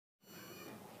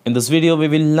In this video, we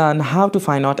will learn how to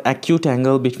find out acute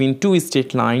angle between two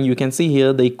straight lines. You can see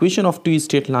here the equation of two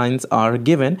straight lines are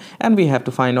given and we have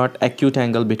to find out acute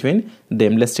angle between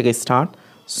them. Let's take a start.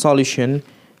 Solution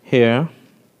here.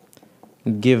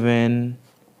 Given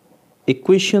two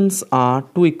equations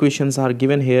are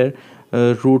given here.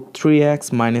 Root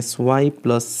 3x minus y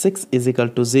plus 6 is equal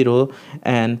to 0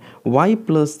 and y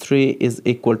plus 3 is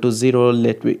equal to 0.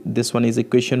 This one is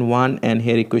equation 1 and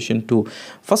here equation 2.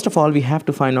 First of all, we have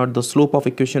to find out the slope of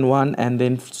equation 1 and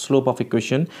then slope of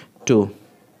equation 2.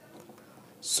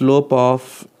 Slope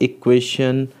of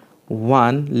equation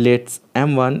 1, let's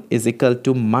m1 is equal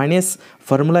to minus,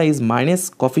 formula is minus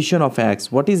coefficient of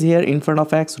x. What is here in front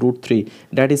of x? Root 3.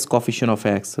 That is coefficient of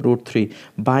x, root 3,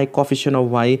 by coefficient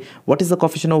of y. What is the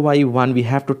coefficient of y? 1. We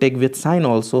have to take with sign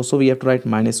also, so we have to write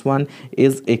minus 1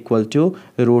 is equal to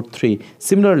root 3.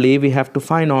 Similarly, we have to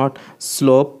find out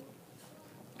slope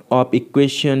of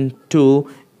equation 2.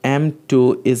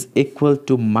 m2 is equal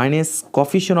to minus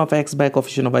coefficient of x by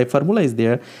coefficient of y. Formula is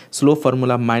there, slope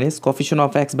formula minus coefficient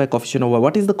of x by coefficient of y.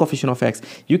 What is the coefficient of x?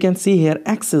 You can see here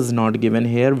x is not given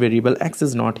here, variable x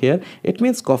is not here. It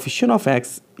means coefficient of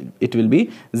x, it will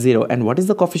be 0. And what is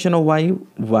the coefficient of y?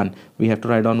 1. We have to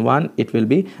write on 1, it will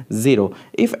be 0.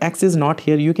 If x is not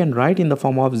here, you can write in the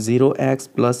form of 0x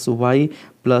plus y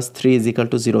plus 3 is equal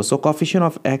to 0. So coefficient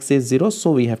of x is 0,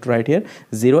 so we have to write here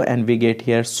 0 and we get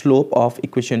here slope of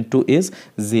equation 2 is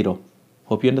 0.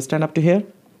 Hope you understand up to here.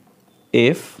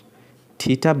 If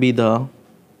theta be the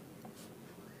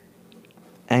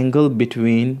angle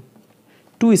between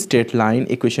two straight line,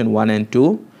 equation 1 and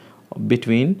 2,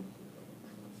 between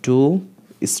two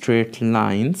straight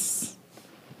lines.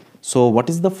 So what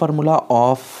is the formula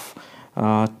of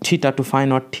theta? To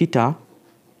find out theta,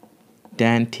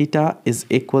 tan theta is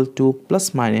equal to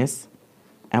plus minus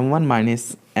m1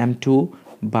 minus m2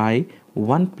 by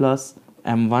 1 plus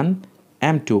m1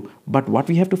 m2. But what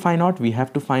we have to find out? We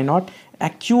have to find out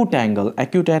acute angle.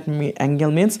 Acute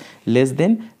angle means less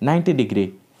than 90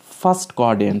 degree. First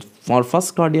quadrant. For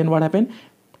first quadrant, what happened?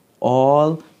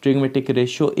 All trigonometric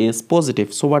ratio is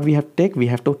positive. So what we have to take? We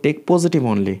have to take positive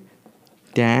only.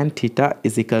 Tan theta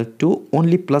is equal to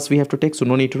only plus we have to take, so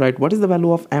no need to write. What is the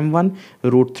value of m1?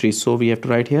 Root 3. So we have to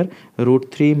write here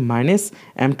root 3 minus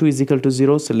m2 is equal to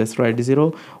 0. So let's write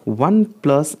 0. 1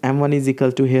 plus m1 is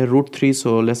equal to here root 3.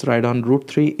 So let's write on root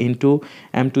 3 into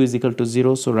m2 is equal to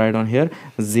 0. So write on here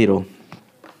 0.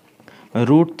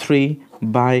 Root 3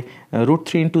 by root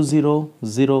 3 into 0,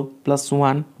 0 plus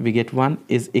 1, we get 1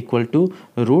 is equal to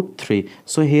root 3.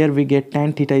 So here we get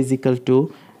tan theta is equal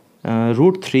to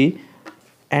root 3.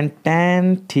 And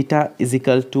tan theta is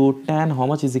equal to tan, how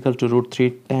much is equal to root 3?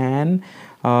 Tan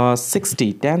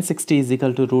 60. Tan 60 is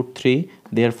equal to root 3.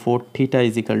 Therefore, theta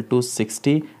is equal to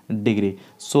 60 degree.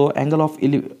 So, angle of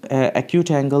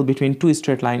acute angle between two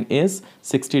straight line is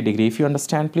 60 degree. If you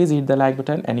understand, please hit the like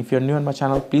button. And if you are new on my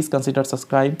channel, please consider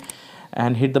subscribe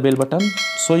and hit the bell button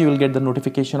so you will get the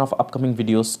notification of upcoming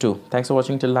videos too. Thanks for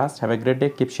watching till last. Have a great day.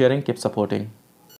 Keep sharing, keep supporting.